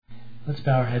Let's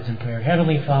bow our heads in prayer.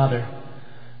 Heavenly Father,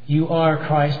 you are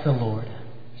Christ the Lord.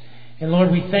 And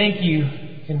Lord, we thank you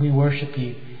and we worship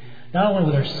you, not only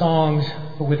with our songs,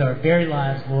 but with our very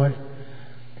lives, Lord.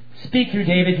 Speak through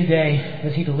David today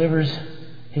as he delivers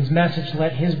his message.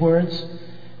 Let his words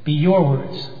be your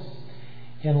words.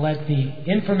 And let the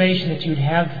information that you'd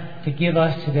have to give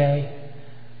us today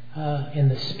in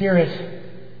the Spirit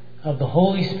of the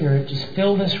Holy Spirit just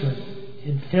fill this room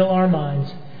and fill our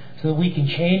minds so that we can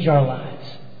change our lives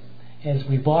as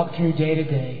we walk through day to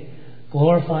day,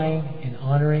 glorifying and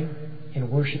honoring and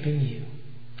worshiping you.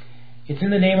 It's in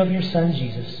the name of your Son,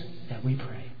 Jesus, that we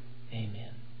pray. Amen.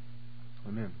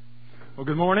 Amen. Well,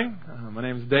 good morning. My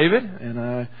name is David,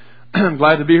 and I'm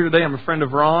glad to be here today. I'm a friend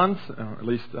of Ron's, or at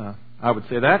least I would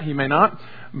say that. He may not.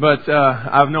 But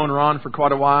I've known Ron for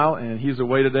quite a while, and he's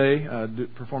away today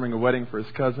performing a wedding for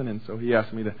his cousin, and so he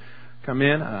asked me to come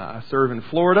in. I serve in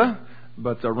Florida,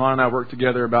 but Ron and I worked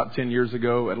together about 10 years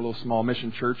ago at a little small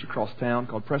mission church across town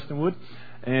called Prestonwood.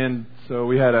 And so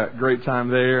we had a great time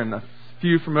there, and a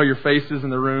few familiar faces in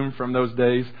the room from those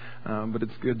days. But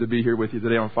it's good to be here with you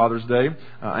today on Father's Day.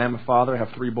 I am a father. I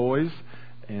have 3 boys,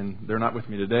 and they're not with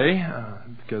me today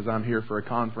because I'm here for a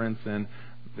conference, and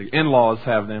the in-laws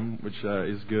have them, which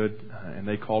is good. And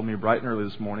they called me bright and early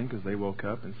this morning because they woke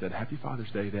up and said, "Happy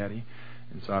Father's Day, Daddy."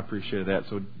 And so I appreciate that.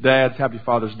 So, Dads, happy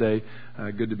Father's Day.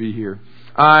 Good to be here.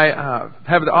 I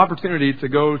have the opportunity to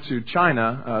go to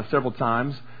China several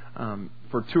times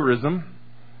for tourism,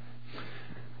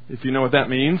 if you know what that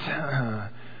means.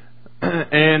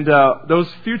 And those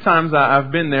few times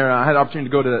I've been there, I had the opportunity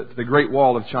to go to the Great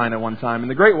Wall of China one time. And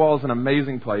the Great Wall is an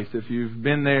amazing place. If you've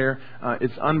been there,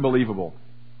 it's unbelievable.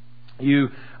 You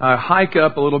hike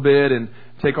up a little bit and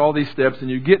take all these steps, and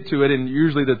you get to it, and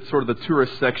usually the sort of the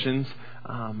tourist sections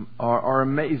are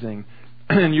amazing.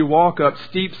 And you walk up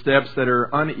steep steps that are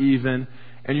uneven,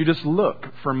 and you just look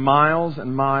for miles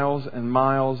and miles and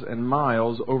miles and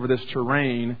miles over this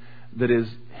terrain that is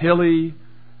hilly,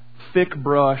 thick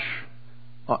brush,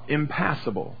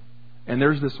 impassable. And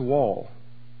there's this wall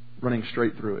running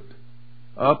straight through it,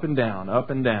 up and down, up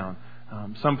and down.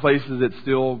 Some places it's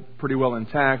still pretty well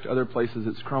intact. Other places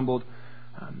it's crumbled.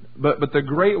 But the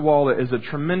Great Wall is a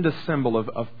tremendous symbol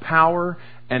of power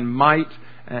and might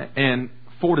and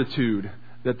fortitude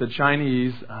that the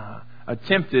Chinese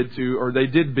attempted to, or they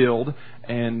did build,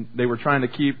 and they were trying to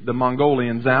keep the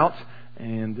Mongolians out.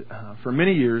 And for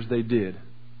many years they did.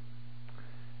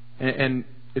 And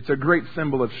it's a great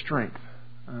symbol of strength.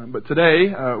 But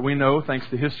today we know, thanks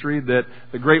to history, that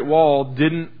the Great Wall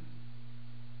didn't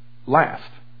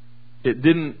last. It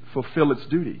didn't fulfill its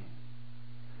duty.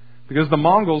 Because the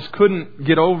Mongols couldn't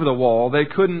get over the wall. They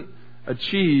couldn't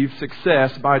achieve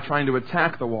success by trying to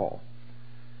attack the wall.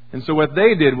 And so what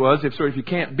they did was, if you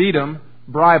can't beat them,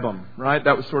 bribe them, right?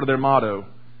 That was sort of their motto.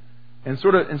 And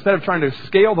sort of, instead of trying to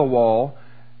scale the wall,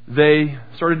 they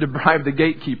started to bribe the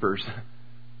gatekeepers.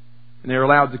 And they were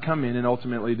allowed to come in and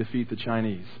ultimately defeat the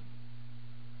Chinese.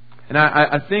 And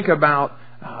I think about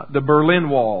the Berlin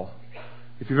Wall.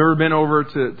 If you've ever been over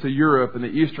to Europe and the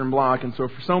Eastern Bloc, and so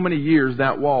for so many years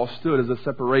that wall stood as a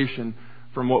separation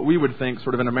from what we would think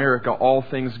sort of in America, all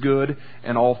things good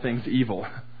and all things evil.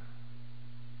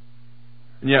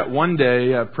 And yet one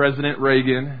day President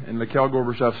Reagan and Mikhail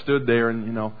Gorbachev stood there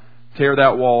and, tear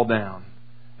that wall down.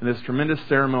 And this tremendous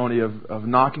ceremony of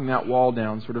knocking that wall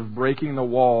down, sort of breaking the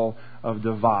wall of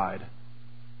divide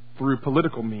through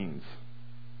political means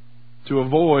to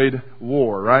avoid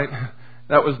war, right?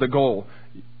 That was the goal.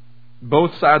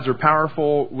 Both sides are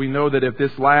powerful. We know that if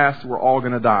this lasts, we're all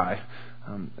going to die.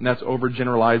 And that's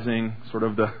overgeneralizing sort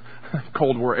of the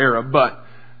Cold War era, but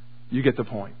you get the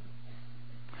point.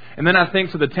 And then I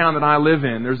think to the town that I live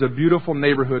in, there's a beautiful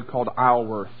neighborhood called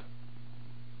Isleworth.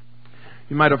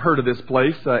 You might have heard of this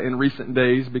place in recent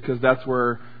days because that's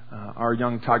where our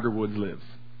young Tiger Woods lives.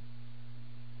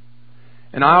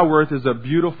 And Isleworth is a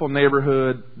beautiful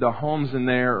neighborhood. The homes in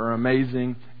there are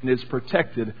amazing, and it's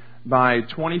protected by a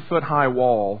 20-foot high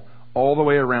wall all the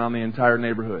way around the entire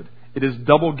neighborhood. It is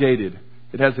double gated.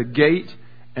 It has a gate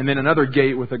and then another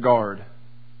gate with a guard.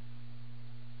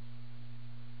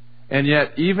 And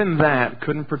yet even that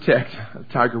couldn't protect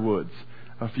Tiger Woods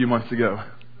a few months ago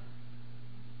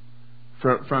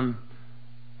from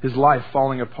his life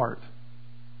falling apart.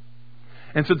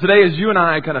 And so today, as you and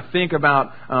I kind of think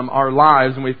about our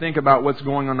lives and we think about what's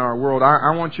going on in our world,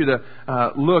 I want you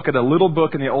to look at a little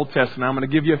book in the Old Testament. I'm going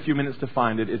to give you a few minutes to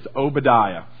find it. It's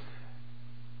Obadiah.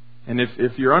 And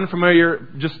if you're unfamiliar,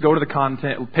 just go to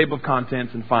the table of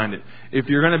contents and find it. If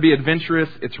you're going to be adventurous,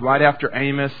 it's right after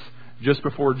Amos, just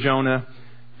before Jonah.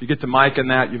 If you get to Micah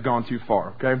and that, you've gone too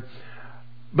far, okay?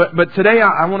 But today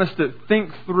I want us to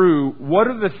think through what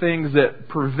are the things that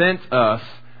prevent us,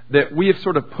 that we have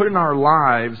sort of put in our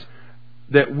lives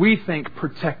that we think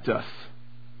protect us,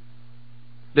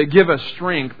 that give us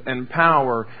strength and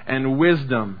power and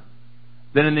wisdom,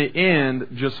 that in the end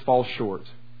just fall short.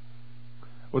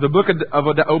 Well, the book of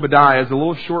Obadiah is a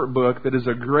little short book that is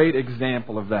a great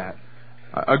example of that.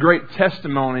 A great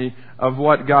testimony of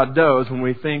what God does when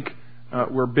we think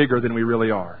we're bigger than we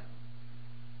really are.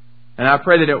 And I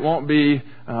pray that it won't be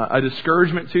a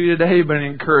discouragement to you today, but an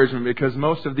encouragement, because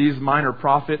most of these minor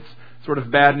prophets, sort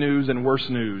of bad news and worse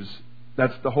news.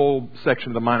 That's the whole section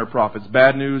of the minor prophets,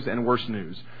 bad news and worse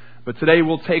news. But today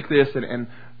we'll take this and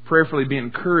prayerfully be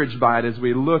encouraged by it as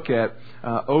we look at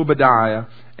Obadiah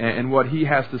and what he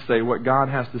has to say, what God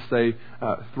has to say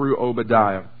through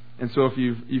Obadiah. And so if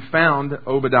you've found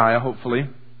Obadiah, hopefully,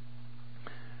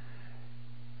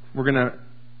 we're going to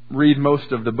read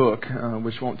most of the book,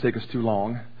 which won't take us too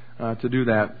long to do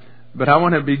that. But I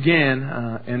want to begin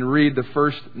and read the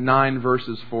first 9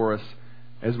 verses for us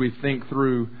as we think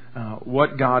through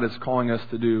what God is calling us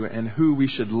to do and who we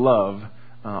should love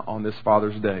on this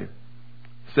Father's Day.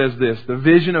 It says this, the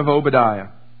vision of Obadiah.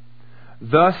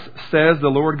 Thus says the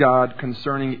Lord God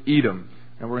concerning Edom.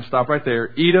 And we're going to stop right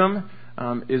there. Edom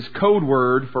is code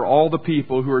word for all the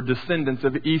people who are descendants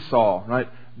of Esau, right?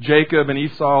 Jacob and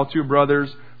Esau, 2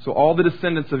 brothers. So all the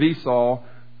descendants of Esau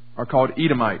are called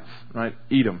Edomites, right?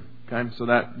 Edom. Okay, so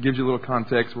that gives you a little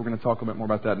context. We're going to talk a bit more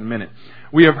about that in a minute.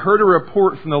 We have heard a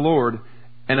report from the Lord,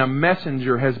 and a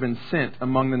messenger has been sent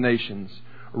among the nations.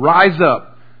 Rise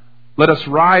up, let us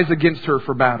rise against her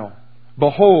for battle.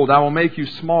 Behold, I will make you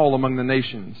small among the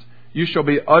nations. You shall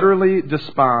be utterly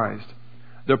despised.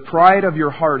 The pride of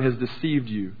your heart has deceived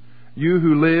you, you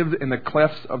who live in the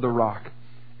clefts of the rock.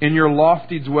 In your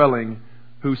lofty dwelling,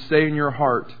 who say in your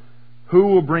heart, who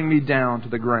will bring me down to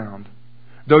the ground?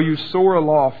 Though you soar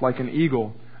aloft like an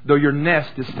eagle, though your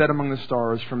nest is set among the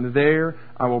stars, from there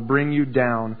I will bring you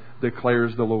down,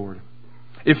 declares the Lord.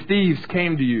 If thieves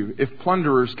came to you, if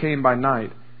plunderers came by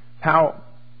night, how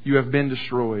you have been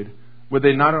destroyed. Would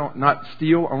they not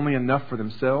steal only enough for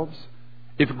themselves?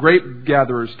 If grape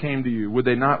gatherers came to you, would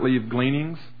they not leave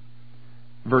gleanings?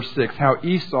 Verse 6, how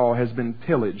Esau has been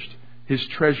pillaged, his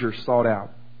treasure sought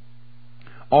out.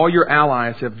 All your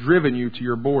allies have driven you to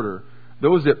your border.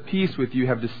 Those at peace with you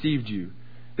have deceived you.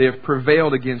 They have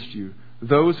prevailed against you.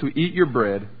 Those who eat your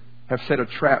bread have set a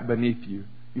trap beneath you.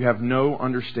 You have no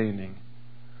understanding.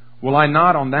 Will I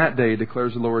not on that day,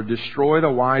 declares the Lord, destroy the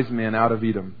wise men out of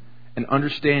Edom, and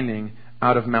understanding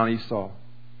out of Mount Esau?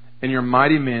 And your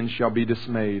mighty men shall be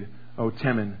dismayed, O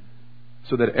Teman,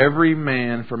 so that every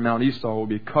man from Mount Esau will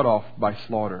be cut off by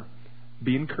slaughter.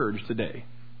 Be encouraged today.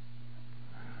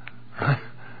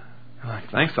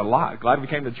 Thanks a lot. Glad we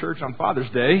came to church on Father's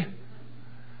Day.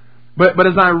 But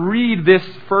as I read this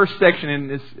first section, and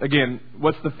this, again,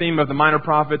 what's the theme of the minor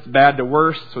prophets? Bad to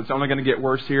worse, so it's only going to get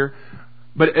worse here.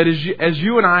 But as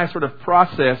you and I sort of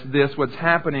process this, what's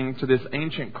happening to this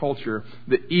ancient culture,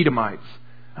 the Edomites,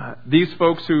 these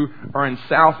folks who are in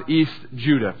southeast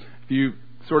Judah. If you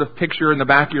sort of picture in the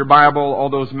back of your Bible all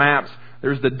those maps,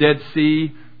 there's the Dead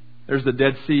Sea. There's the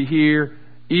Dead Sea here.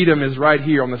 Edom is right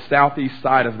here on the southeast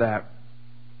side of that.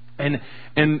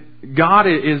 And God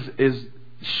is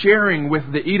sharing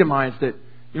with the Edomites that,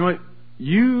 you know what,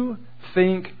 you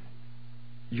think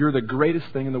you're the greatest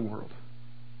thing in the world.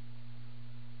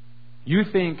 You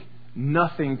think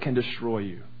nothing can destroy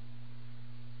you.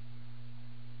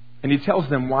 And He tells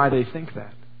them why they think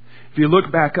that. If you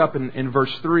look back up in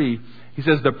verse 3, He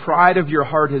says, the pride of your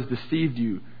heart has deceived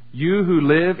you, you who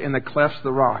live in the clefts of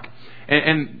the rock.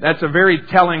 And that's a very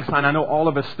telling sign. I know all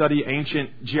of us study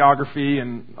ancient geography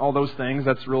and all those things.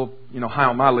 That's real, high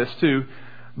on my list too.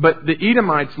 But the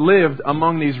Edomites lived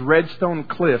among these redstone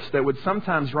cliffs that would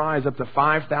sometimes rise up to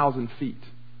 5,000 feet.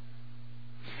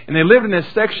 And they lived in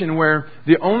this section where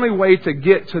the only way to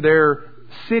get to their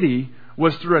city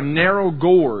was through a narrow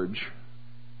gorge.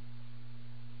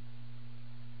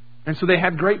 And so they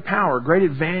had great power, great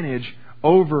advantage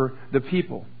over the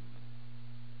people.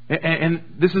 And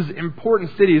this is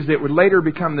important cities that would later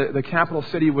become the capital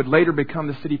city, would later become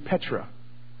the city Petra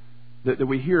that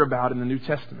we hear about in the New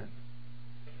Testament.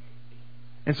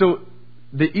 And so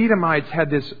the Edomites had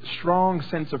this strong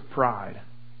sense of pride.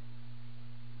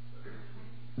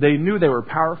 They knew they were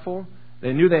powerful.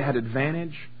 They knew they had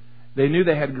advantage. They knew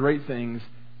they had great things.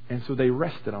 And so they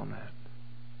rested on that.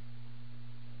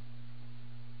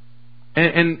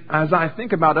 And as I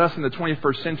think about us in the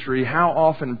 21st century, how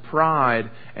often pride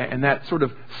and that sort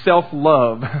of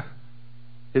self-love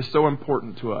is so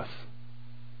important to us.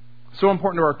 So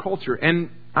important to our culture. And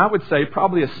I would say,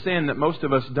 probably a sin that most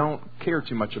of us don't care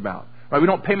too much about. Right? We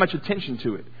don't pay much attention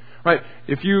to it. Right?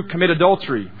 If you commit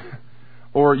adultery,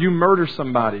 or you murder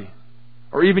somebody,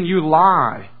 or even you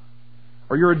lie,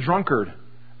 or you're a drunkard,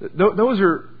 those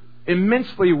are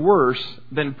immensely worse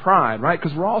than pride, right?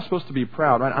 Because we're all supposed to be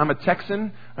proud, right? I'm a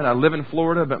Texan, and I live in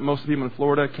Florida, but most people in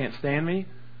Florida can't stand me,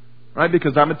 right?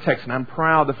 Because I'm a Texan. I'm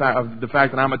proud of the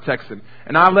fact that I'm a Texan.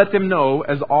 And I let them know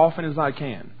as often as I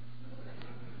can.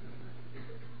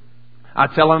 I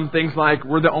tell them things like,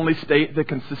 we're the only state that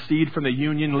can secede from the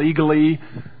Union legally.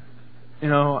 You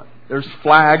know, there's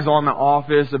flags on the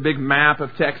office, a big map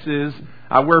of Texas.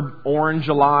 I wear orange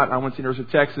a lot. I went to the University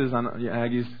of Texas. I know,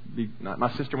 Aggies.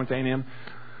 My sister went to A&M.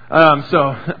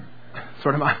 So,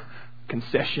 sort of my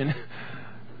concession.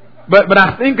 But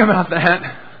I think about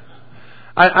that.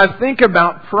 I think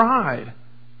about pride.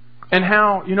 And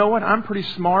how, you know what, I'm pretty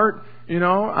smart. You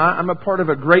know, I'm a part of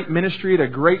a great ministry at a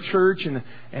great church.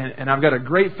 And I've got a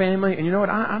great family. And you know what,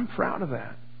 I'm proud of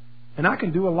that. And I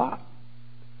can do a lot.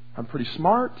 I'm pretty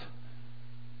smart.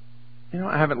 You know,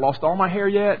 I haven't lost all my hair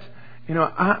yet. You know,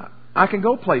 I can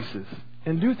go places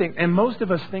and do things. And most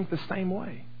of us think the same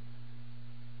way.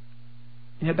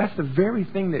 And yet that's the very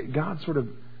thing that God sort of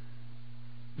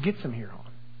gets them here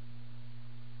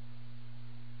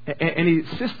on. And He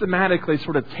systematically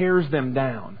sort of tears them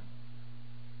down.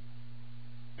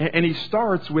 And He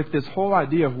starts with this whole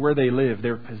idea of where they live,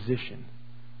 their position.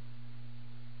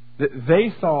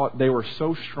 They thought they were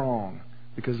so strong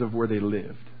because of where they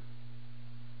lived.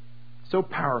 So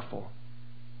powerful.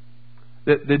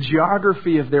 That the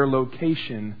geography of their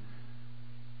location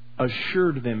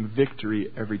assured them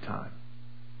victory every time.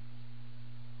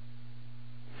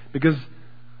 Because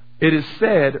it is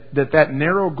said that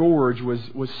narrow gorge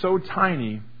was so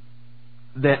tiny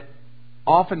that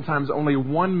oftentimes only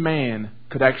one man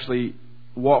could actually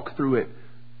walk through it.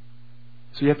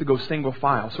 So you have to go single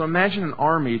file. So imagine an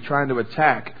army trying to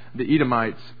attack the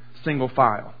Edomites single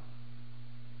file.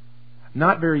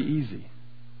 Not very easy.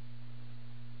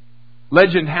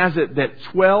 Legend has it that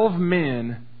 12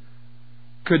 men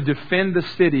could defend the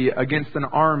city against an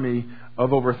army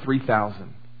of over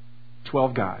 3,000.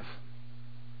 12 guys.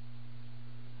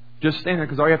 Just stand there,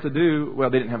 because all you have to do, well,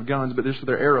 they didn't have guns, but just with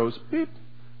their arrows, beep,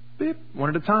 beep, one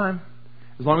at a time.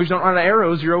 As long as you don't run out of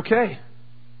arrows, you're okay.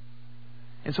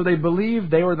 And so they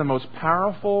believed they were the most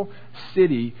powerful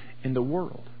city in the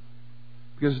world,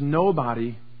 because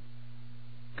nobody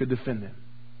could defend them.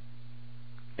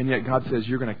 And yet God says,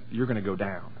 you're going to go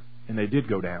down. And they did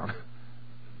go down.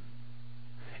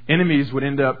 Enemies would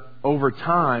end up, over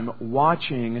time,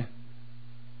 watching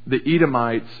the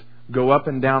Edomites go up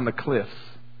and down the cliffs,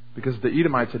 because the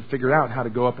Edomites had figured out how to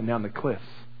go up and down the cliffs.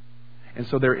 And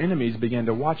so their enemies began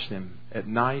to watch them at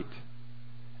night,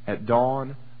 at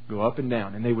dawn, go up and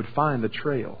down. And they would find the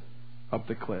trail up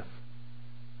the cliff.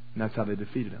 And that's how they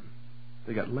defeated them.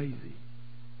 They got lazy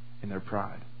in their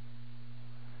pride.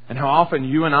 And how often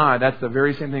you and I, that's the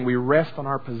very same thing. We rest on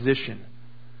our position,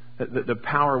 the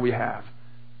power we have,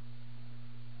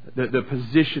 the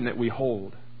position that we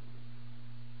hold.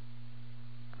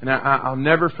 And I'll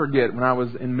never forget when I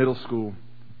was in middle school,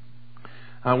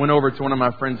 I went over to one of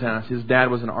my friend's house. His dad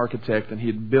was an architect, and he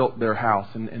had built their house.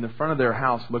 And the front of their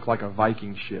house looked like a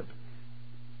Viking ship.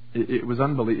 It was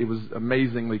unbelievable. It was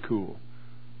amazingly cool.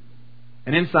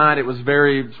 And inside, it was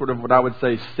very sort of what I would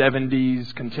say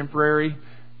 70s contemporary,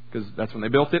 because that's when they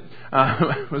built it.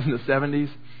 It was in the 70s.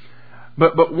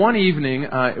 But one evening,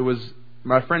 it was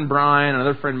my friend Brian,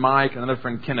 another friend Mike, and another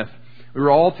friend Kenneth. We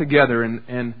were all together,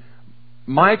 and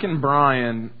Mike and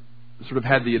Brian sort of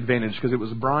had the advantage because it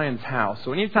was Brian's house.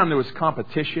 So anytime there was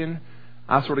competition,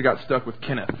 I sort of got stuck with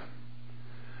Kenneth.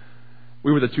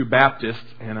 We were the two Baptists,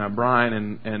 and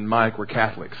Brian and Mike were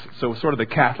Catholics. So sort of the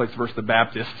Catholics versus the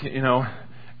Baptists, you know,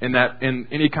 in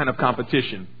any kind of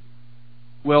competition.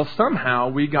 Well, somehow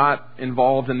we got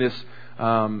involved in this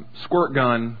squirt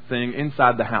gun thing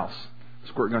inside the house.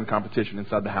 Squirt gun competition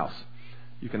inside the house.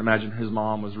 You can imagine his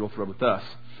mom was real thrilled with us.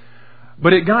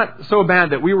 But it got so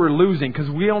bad that we were losing, because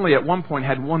we only at one point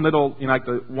had one little, you know, like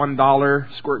the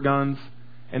 $1 squirt guns.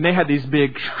 And they had these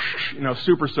big, you know,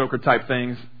 super soaker type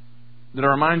things. Did I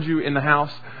remind you in the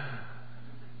house?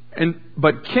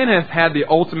 But Kenneth had the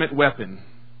ultimate weapon.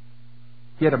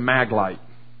 He had a Maglite.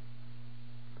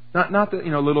 Not the,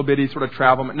 you know, little bitty sort of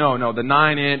travel. No, the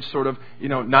 9-inch sort of, you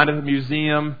know, not at the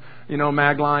museum, you know,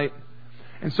 Maglite.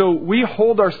 And so we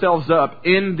holed ourselves up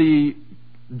in the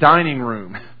dining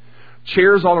room.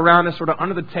 Chairs all around us, sort of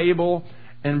under the table.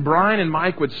 And Brian and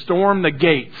Mike would storm the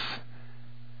gates.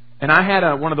 And I had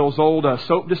one of those old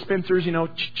soap dispensers, you know.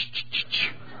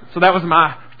 So that was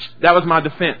my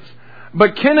defense.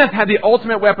 But Kenneth had the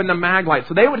ultimate weapon, the mag light.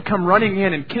 So they would come running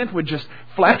in and Kenneth would just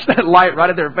flash that light right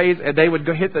at their face and they would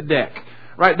go hit the deck.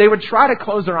 Right? They would try to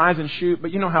close their eyes and shoot,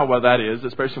 but you know how well that is,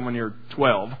 especially when you're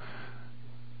 12.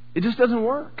 It just doesn't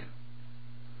work.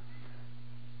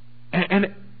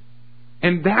 And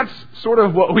that's sort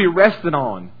of what we rested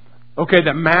on. Okay,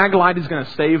 the mag light is going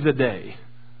to save the day.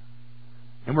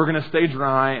 And we're going to stay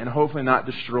dry and hopefully not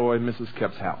destroy Mrs.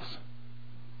 Kep's house.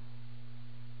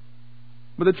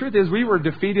 But the truth is, we were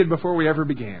defeated before we ever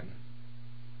began.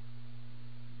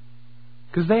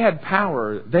 Because they had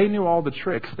power. They knew all the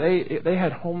tricks. They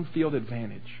had home field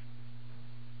advantage.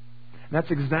 And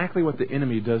that's exactly what the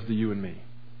enemy does to you and me.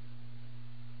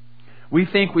 We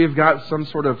think we've got some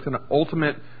sort of kind of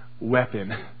ultimate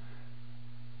weapon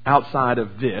outside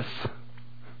of this.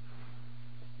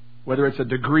 Whether it's a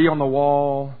degree on the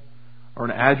wall, or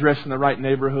an address in the right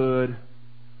neighborhood,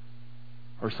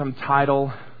 or some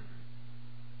title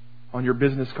on your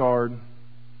business card,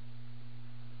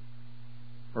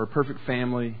 or a perfect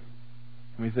family,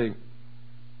 and we think,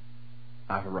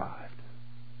 I've arrived.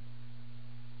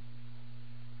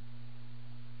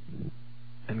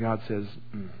 And God says,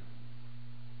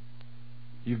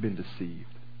 you've been deceived.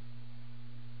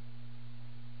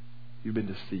 You've been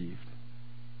deceived.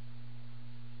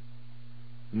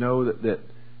 Know that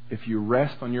if you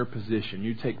rest on your position,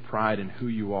 you take pride in who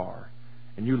you are,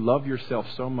 and you love yourself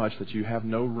so much that you have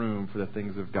no room for the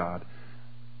things of God,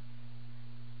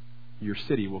 your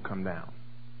city will come down.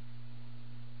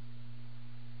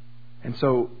 And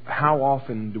so, how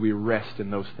often do we rest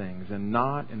in those things and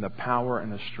not in the power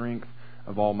and the strength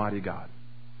of Almighty God?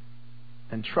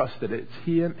 And trust that it's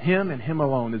Him and Him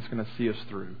alone that's going to see us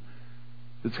through.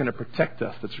 That's going to protect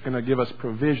us. That's going to give us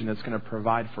provision. That's going to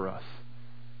provide for us.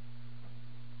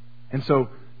 And so,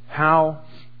 how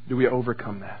do we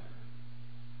overcome that?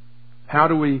 How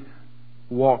do we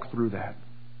walk through that?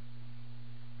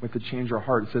 We have to change our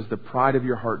heart. It says the pride of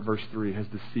your heart, verse 3, has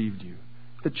deceived you.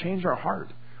 We have to change our heart.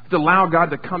 We have to allow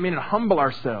God to come in and humble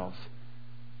ourselves.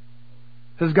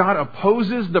 It says God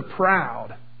opposes the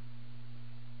proud.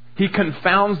 He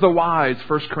confounds the wise,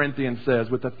 1 Corinthians says,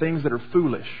 with the things that are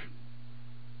foolish.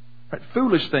 Right?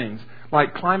 Foolish things,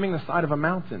 like climbing the side of a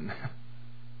mountain.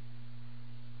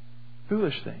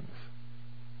 Foolish things.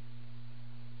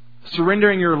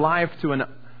 Surrendering your life to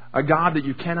a God that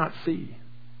you cannot see.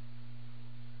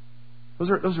 Those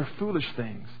are foolish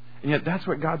things. And yet that's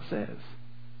what God says.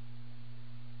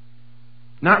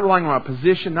 Not relying on my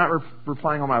position, not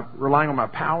relying on my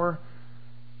power.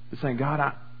 But saying,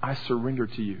 God, I surrender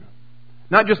to you.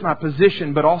 Not just my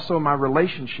position, but also my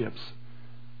relationships.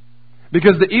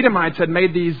 Because the Edomites had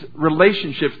made these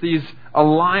relationships, these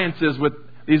alliances with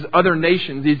these other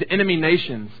nations, these enemy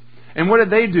nations. And what did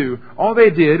they do? All they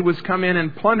did was come in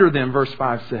and plunder them, verse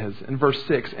 5 says, and verse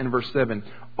 6 and verse 7.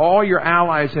 All your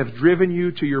allies have driven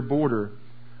you to your border.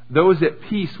 Those at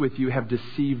peace with you have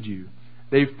deceived you.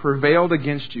 They've prevailed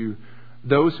against you.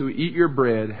 Those who eat your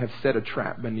bread have set a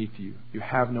trap beneath you. You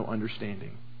have no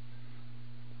understanding.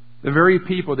 The very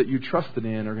people that you trusted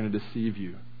in are going to deceive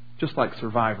you. Just like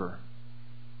Survivor.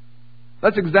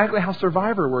 That's exactly how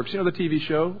Survivor works. You know the TV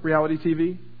show, reality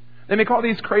TV? They make all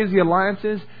these crazy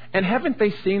alliances. And haven't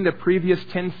they seen the previous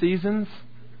 10 seasons?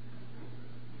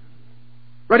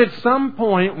 Right, at some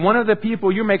point, one of the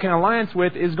people you're making an alliance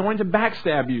with is going to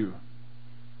backstab you.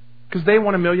 Because they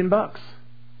want $1 million.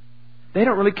 They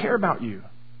don't really care about you.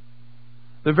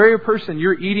 The very person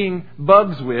you're eating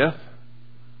bugs with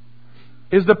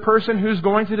is the person who's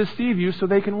going to deceive you so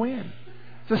they can win.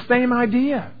 It's the same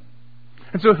idea.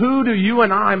 And so who do you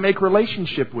and I make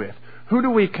relationship with? Who do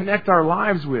we connect our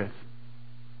lives with?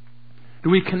 Do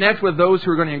we connect with those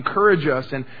who are going to encourage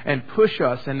us and push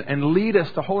us and lead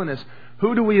us to holiness?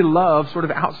 Who do we love sort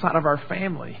of outside of our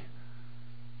family?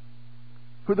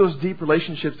 Who are those deep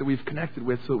relationships that we've connected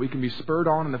with so that we can be spurred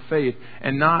on in the faith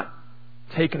and not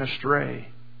taken astray?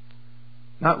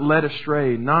 Not led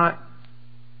astray, not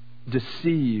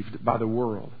deceived by the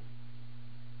world?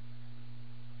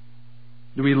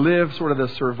 Do we live sort of the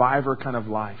survivor kind of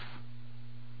life?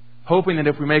 Hoping that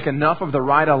if we make enough of the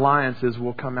right alliances,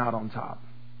 we'll come out on top.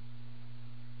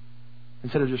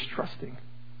 Instead of just trusting.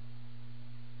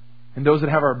 And those that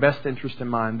have our best interest in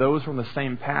mind, those from the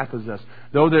same path as us,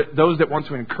 those that want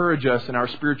to encourage us in our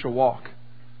spiritual walk.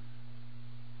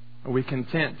 Are we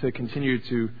content to continue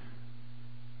to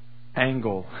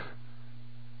angle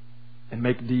and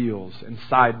make deals and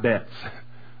side bets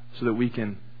so that we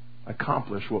can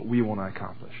accomplish what we want to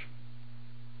accomplish?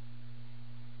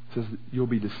 It says you'll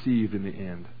be deceived in the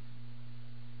end.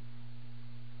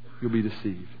 You'll be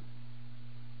deceived.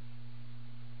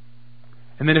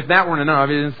 And then if that weren't enough,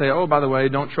 he didn't say, oh, by the way,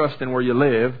 don't trust in where you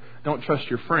live, don't trust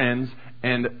your friends,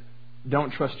 and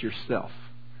don't trust yourself.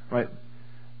 Right?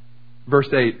 Verse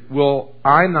 8, will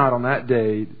I not on that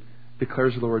day,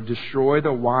 declares the Lord, destroy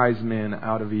the wise men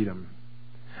out of Edom?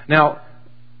 Now,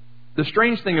 the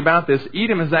strange thing about this,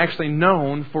 Edom is actually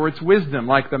known for its wisdom.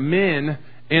 Like the men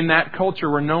in that culture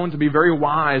were known to be very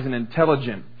wise and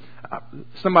intelligent.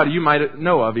 Somebody you might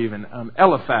know of even,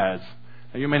 Eliphaz.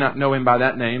 Now, you may not know him by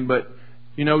that name, but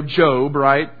you know Job,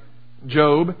 right?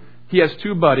 Job, he has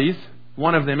two buddies.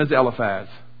 One of them is Eliphaz.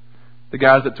 The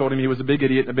guys that told him he was a big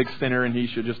idiot and a big sinner and he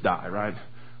should just die, right?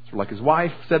 So like his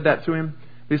wife said that to him.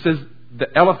 He says the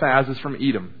Eliphaz is from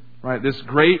Edom, right? This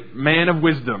great man of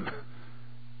wisdom,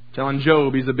 telling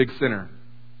Job he's a big sinner.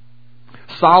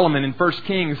 Solomon in 1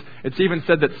 Kings, it's even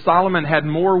said that Solomon had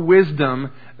more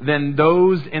wisdom than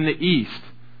those in the east.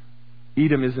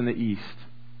 Edom is in the east.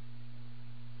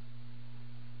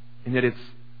 And yet it's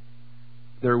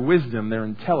their wisdom, their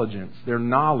intelligence, their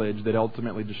knowledge that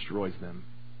ultimately destroys them.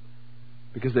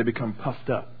 Because they become puffed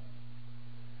up.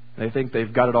 They think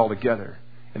they've got it all together.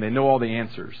 And they know all the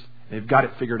answers. They've got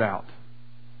it figured out.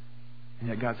 And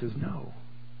yet God says, no.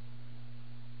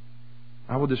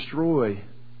 I will destroy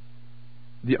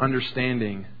the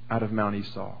understanding out of Mount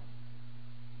Esau.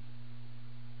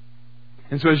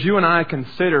 And so as you and I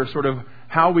consider sort of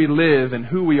how we live and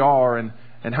who we are and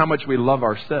how much we love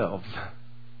ourselves,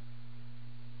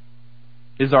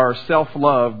 is our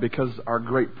self-love, because our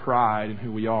great pride in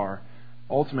who we are,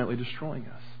 ultimately destroying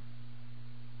us?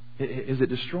 Is it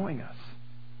destroying us?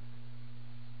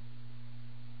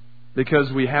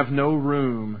 Because we have no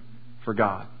room for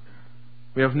God.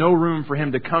 We have no room for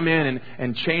Him to come in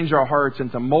and change our hearts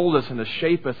and to mold us and to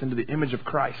shape us into the image of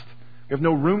Christ. We have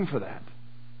no room for that.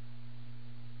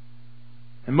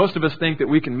 And most of us think that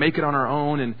we can make it on our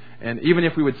own. And even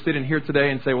if we would sit in here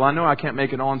today and say, well, I know I can't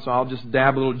make it on, so I'll just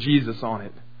dab a little Jesus on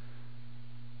it.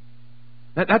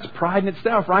 That's pride in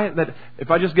itself, right? That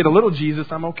if I just get a little Jesus,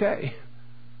 I'm okay.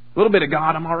 A little bit of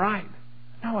God, I'm all right.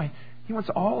 No, He wants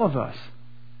all of us.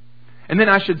 And then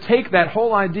I should take that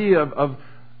whole idea of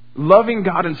loving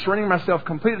God and surrendering myself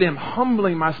completely and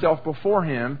humbling myself before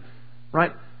Him,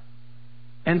 right?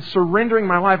 And surrendering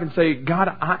my life and say,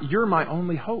 God, You're my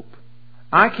only hope.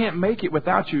 I can't make it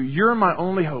without You. You're my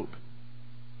only hope.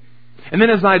 And then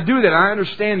as I do that, I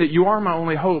understand that You are my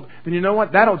only hope. Then you know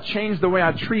what? That'll change the way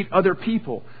I treat other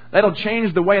people. That'll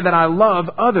change the way that I love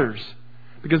others.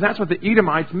 Because that's what the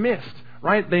Edomites missed,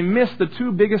 right? They missed the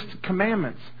two biggest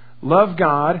commandments. Love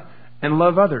God and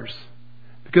love others.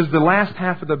 Because the last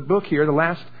half of the book here, the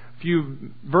last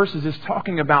few verses, is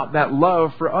talking about that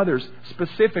love for others.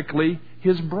 Specifically,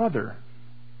 his brother,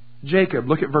 Jacob.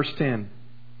 Look at verse 10.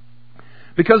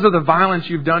 Because of the violence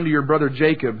you've done to your brother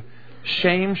Jacob,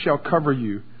 shame shall cover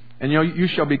you, and you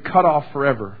shall be cut off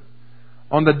forever.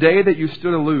 On the day that you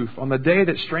stood aloof, on the day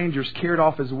that strangers carried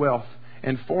off his wealth,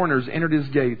 and foreigners entered his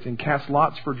gates and cast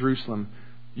lots for Jerusalem,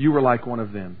 you were like one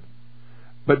of them.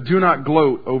 But do not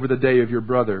gloat over the day of your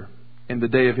brother in the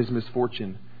day of his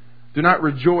misfortune. Do not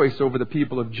rejoice over the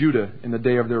people of Judah in the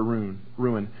day of their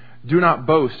ruin. Do not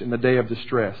boast in the day of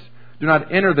distress. Do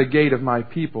not enter the gate of my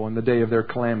people in the day of their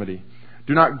calamity.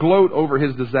 Do not gloat over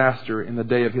his disaster in the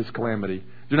day of his calamity.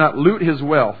 Do not loot his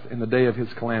wealth in the day of his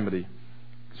calamity.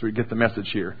 So we get the message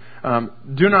here.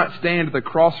 Do not stand at the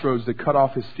crossroads to cut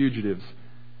off his fugitives.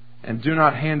 And do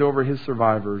not hand over his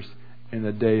survivors in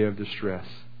the day of distress.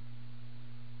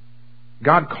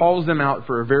 God calls them out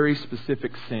for a very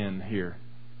specific sin here.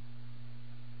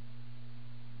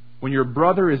 When your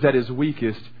brother is at his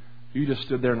weakest, you just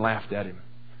stood there and laughed at him.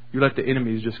 You let the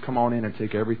enemies just come on in and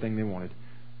take everything they wanted.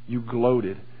 You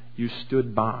gloated. You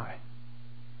stood by.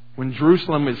 When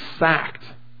Jerusalem is sacked,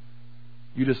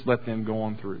 you just let them go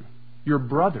on through. Your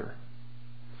brother.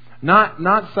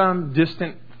 Not some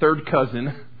distant third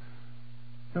cousin.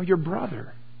 No, your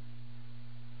brother.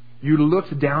 You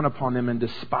looked down upon them and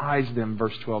despised them,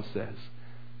 verse 12 says.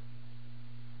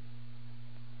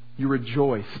 You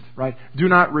rejoiced, right? Do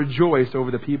not rejoice over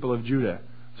the people of Judah.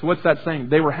 So what's that saying?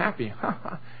 They were happy.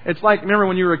 It's like, remember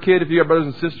when you were a kid, if you had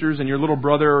brothers and sisters and your little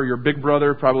brother or your big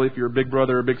brother, probably if your big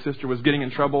brother or big sister was getting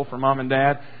in trouble for mom and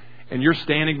dad, and you're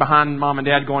standing behind mom and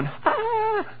dad going, ha,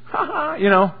 ha, ha, you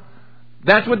know.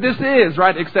 That's what this is,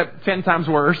 right? Except 10 times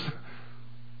worse.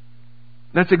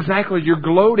 That's exactly, you're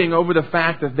gloating over the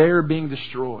fact that they're being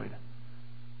destroyed.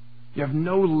 You have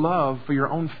no love for your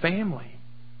own family.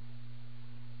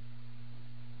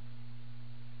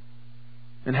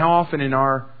 And how often in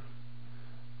our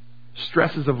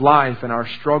stresses of life and our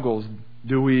struggles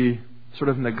do we sort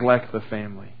of neglect the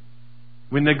family?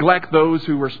 We neglect those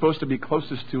who we're supposed to be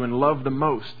closest to and love the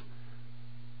most.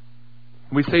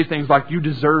 We say things like, you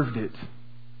deserved it.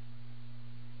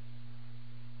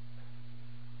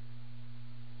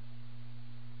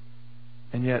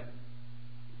 And yet,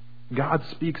 God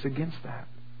speaks against that.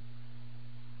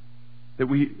 That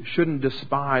we shouldn't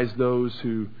despise those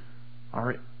who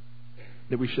are,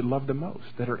 that we should love the most,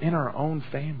 that are in our own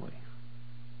family.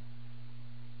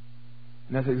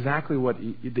 And that's exactly what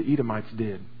the Edomites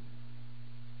did.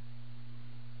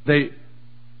 They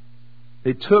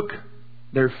took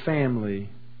their family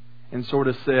and sort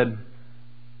of said,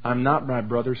 I'm not my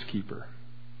brother's keeper.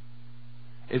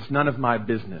 It's none of my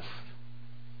business.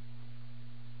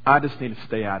 I just need to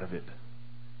stay out of it.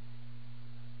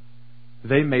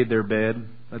 They made their bed,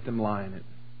 let them lie in it.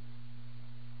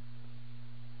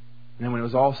 And then when it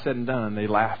was all said and done, they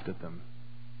laughed at them,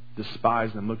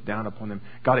 despised them, looked down upon them,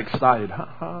 got excited.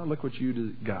 Ha ha, look what you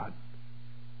did, God.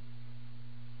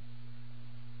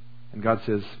 And God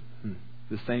says,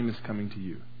 the same is coming to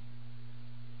you.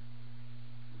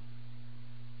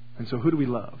 And so who do we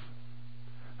love?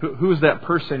 Who is that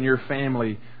person in your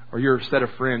family or your set of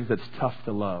friends that's tough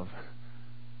to love?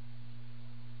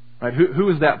 Right? Who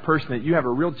is that person that you have a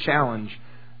real challenge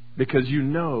because you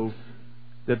know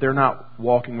that they're not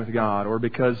walking with God, or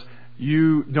because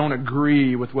you don't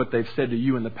agree with what they've said to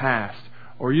you in the past,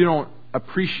 or you don't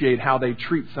appreciate how they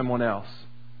treat someone else?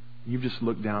 You've just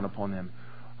looked down upon them.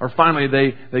 Or finally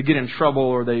they get in trouble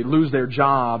or they lose their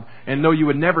job, and though you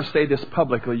would never say this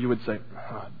publicly, you would say,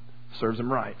 serves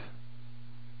them right.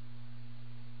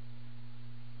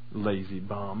 Lazy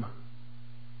bum.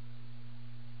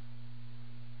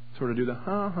 Sort of do the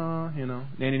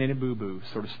nanny nanny boo boo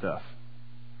sort of stuff.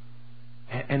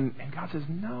 And God says,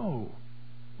 no.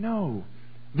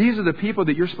 These are the people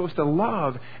that you're supposed to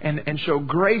love and show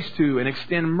grace to and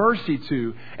extend mercy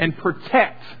to and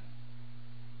protect.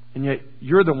 And yet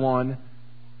you're the one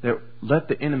that let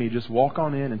the enemy just walk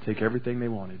on in and take everything they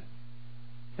wanted.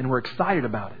 And we're excited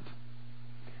about it.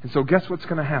 And so guess what's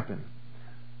going to happen?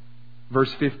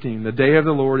 Verse 15, the day of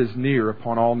the Lord is near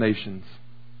upon all nations.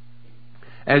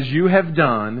 As you have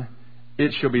done,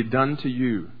 it shall be done to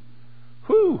you.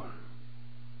 Whew!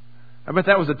 I bet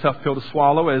that was a tough pill to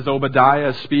swallow as Obadiah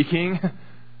is speaking.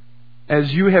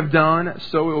 As you have done,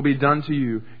 so it will be done to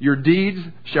you. Your deeds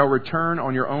shall return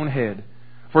on your own head.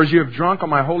 For as you have drunk on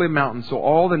my holy mountain, so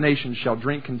all the nations shall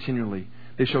drink continually.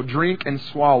 They shall drink and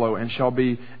swallow, and shall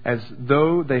be as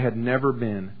though they had never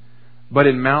been. But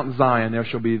in Mount Zion there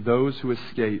shall be those who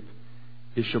escape.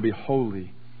 It shall be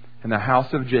holy, and the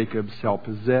house of Jacob shall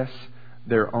possess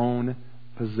their own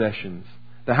possessions.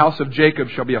 The house of Jacob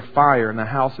shall be a fire, and the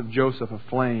house of Joseph a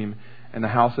flame, and the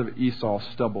house of Esau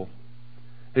stubble.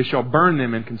 They shall burn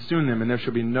them and consume them, and there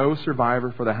shall be no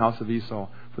survivor for the house of Esau,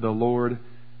 for the Lord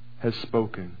has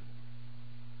spoken.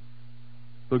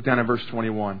 Look down at verse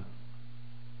 21.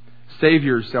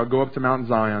 Saviors shall go up to Mount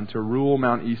Zion to rule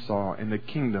Mount Esau, and the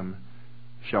kingdom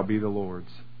shall be the Lord's.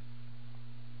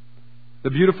 The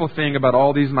beautiful thing about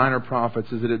all these minor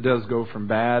prophets is that it does go from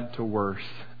bad to worse.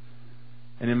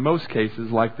 And in most cases,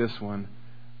 like this one,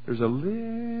 there's a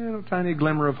little tiny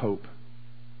glimmer of hope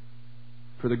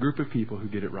for the group of people who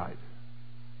get it right.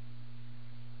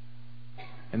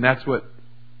 And that's what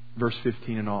verse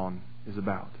 15 and on is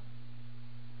about.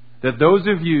 That those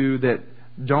of you that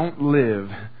don't live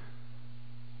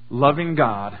loving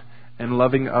God and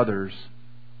loving others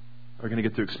are going to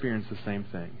get to experience the same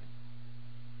thing.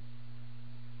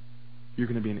 You're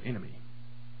going to be an enemy.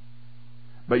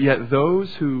 But yet those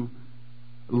who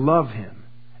love Him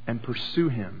and pursue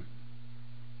Him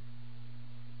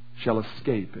shall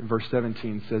escape. And verse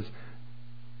 17 says,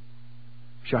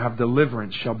 shall have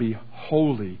deliverance, shall be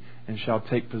holy, and shall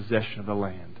take possession of the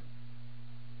land.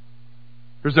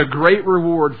 There's a great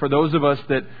reward for those of us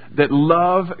that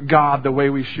love God the way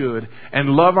we should, and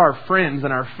love our friends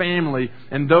and our family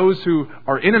and those who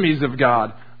are enemies of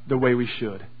God the way we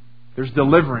should. There's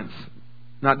deliverance.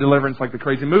 Not deliverance like the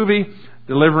crazy movie,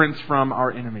 deliverance from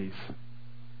our enemies.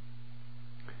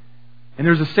 And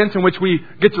there's a sense in which we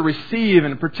get to receive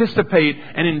and participate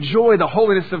and enjoy the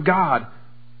holiness of God.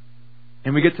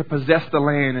 And we get to possess the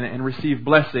land and receive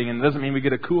blessing. And it doesn't mean we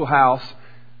get a cool house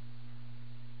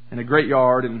and a great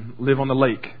yard and live on the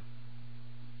lake.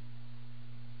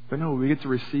 But no, we get to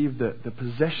receive the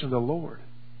possession of the Lord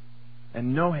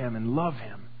and know Him and love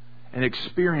Him and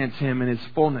experience Him in His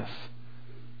fullness.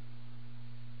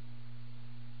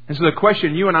 And so the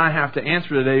question you and I have to answer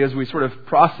today as we sort of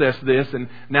process this, and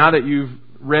now that you've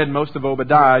read most of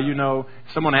Obadiah, you know,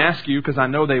 someone asks you, because I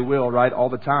know they will, right, all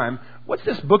the time, what's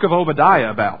this book of Obadiah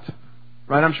about?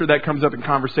 Right? I'm sure that comes up in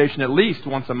conversation at least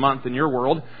once a month in your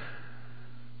world.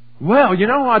 Well, you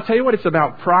know, I'll tell you what, it's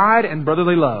about pride and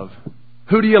brotherly love.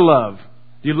 Who do you love?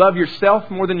 Do you love yourself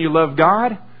more than you love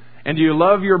God? And do you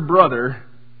love your brother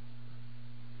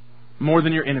more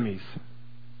than your enemies?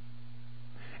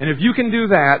 And if you can do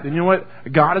that, then you know what?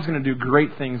 God is going to do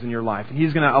great things in your life. And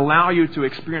He's going to allow you to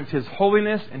experience His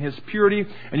holiness and His purity.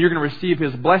 And you're going to receive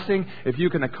His blessing if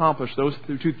you can accomplish those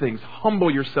two things.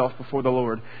 Humble yourself before the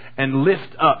Lord and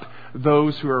lift up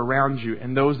those who are around you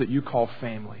and those that you call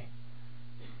family.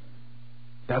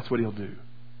 That's what He'll do.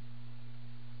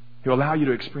 He'll allow you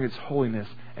to experience holiness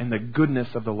and the goodness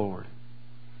of the Lord.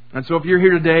 And so if you're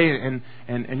here today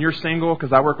and you're single,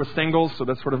 because I work with singles, so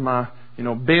that's sort of my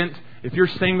bent. If you're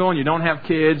single and you don't have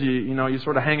kids, you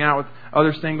sort of hang out with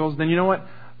other singles, then you know what?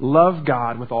 Love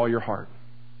God with all your heart.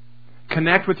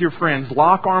 Connect with your friends.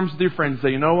 Lock arms with your friends.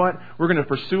 Say, you know what? We're going to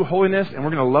pursue holiness and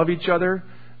we're going to love each other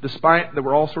despite that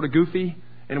we're all sort of goofy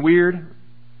and weird.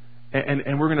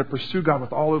 And we're going to pursue God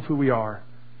with all of who we are.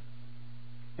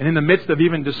 And in the midst of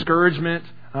even discouragements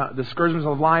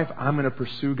of life, I'm going to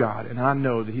pursue God. And I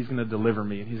know that He's going to deliver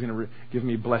me and He's going to give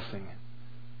me blessing.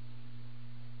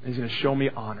 He's going to show me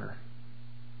honor.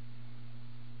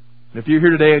 And if you're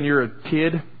here today and you're a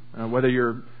kid, whether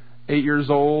you're 8 years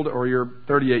old or you're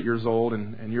 38 years old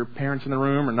and your parents in the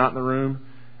room or not in the room,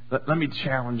 let me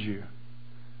challenge you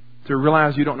to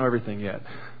realize you don't know everything yet.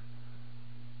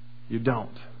 You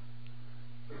don't.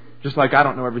 Just like I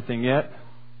don't know everything yet.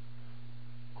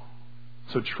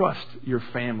 So trust your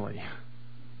family.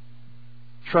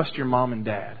 Trust your mom and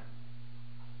dad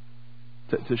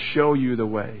to show you the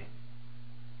way.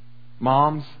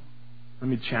 Moms, let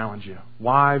me challenge you.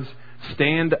 Wives,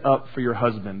 stand up for your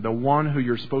husband, the one who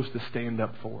you're supposed to stand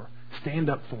up for. Stand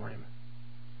up for him.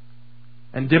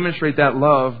 And demonstrate that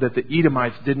love that the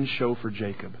Edomites didn't show for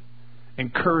Jacob.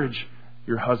 Encourage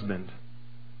your husband,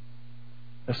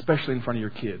 especially in front of your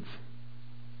kids.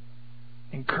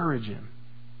 Encourage him.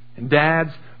 And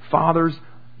dads, fathers,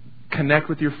 connect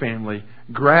with your family.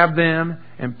 Grab them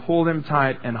and pull them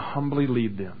tight and humbly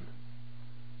lead them.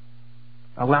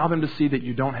 Allow them to see that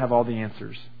you don't have all the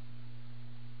answers,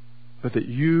 but that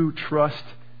you trust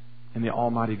in the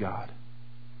Almighty God.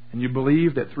 And you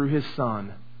believe that through His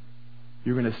Son,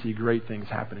 you're going to see great things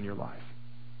happen in your life.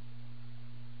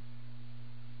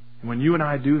 And when you and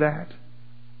I do that,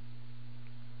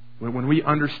 when we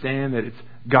understand that it's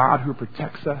God who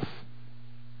protects us,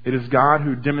 it is God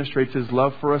who demonstrates His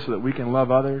love for us so that we can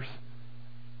love others,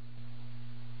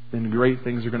 then great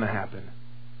things are going to happen.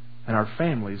 And our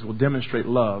families will demonstrate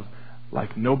love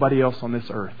like nobody else on this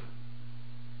earth.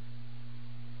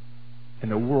 And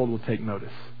the world will take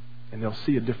notice. And they'll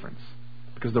see a difference.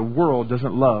 Because the world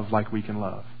doesn't love like we can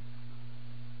love.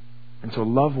 And so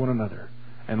love one another.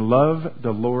 And love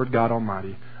the Lord God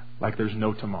Almighty like there's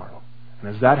no tomorrow.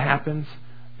 And as that happens,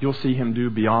 you'll see Him do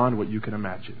beyond what you can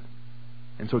imagine.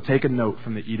 And so take a note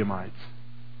from the Edomites.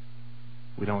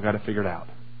 We don't got to figure it out.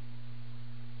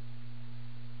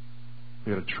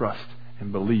 We got to trust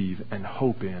and believe and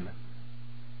hope in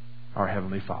our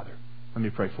Heavenly Father. Let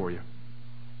me pray for you.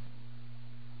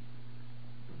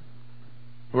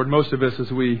 Lord, most of us,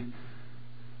 as we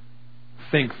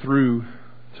think through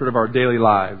sort of our daily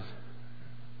lives,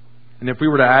 and if we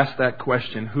were to ask that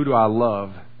question, who do I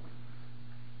love?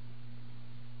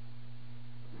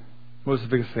 Most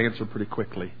of us answer pretty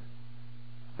quickly.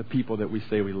 The people that we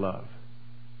say we love.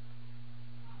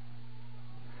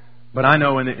 But I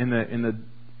know in the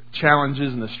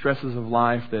challenges and the stresses of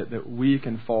life that we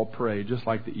can fall prey, just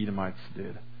like the Edomites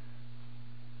did,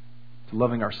 to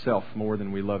loving ourselves more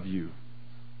than we love you.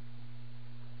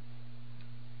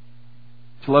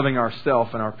 To loving ourselves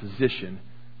and our position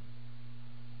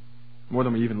more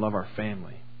than we even love our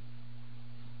family.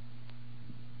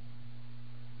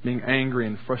 Being angry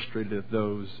and frustrated at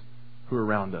those who are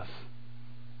around us.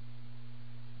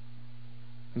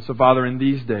 And so, Father, in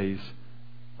these days,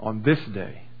 on this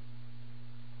day,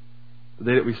 the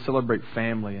day that we celebrate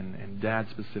family and Dad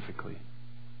specifically,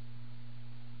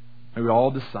 may we all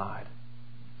decide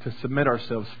to submit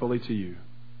ourselves fully to you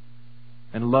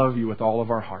and love you with all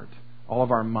of our heart, all of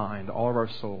our mind, all of our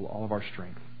soul, all of our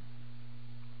strength.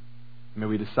 May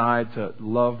we decide to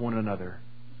love one another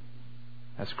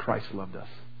as Christ loved us.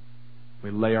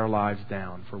 We lay our lives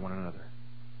down for one another.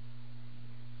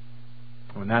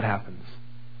 And when that happens,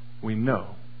 we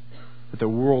know that the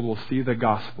world will see the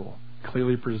gospel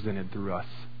clearly presented through us.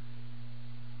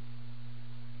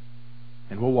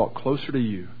 And we'll walk closer to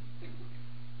you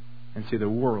and see the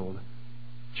world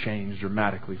change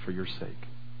dramatically for your sake.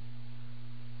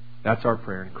 That's our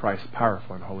prayer in Christ's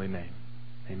powerful and holy name.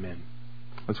 Amen.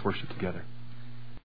 Let's worship together.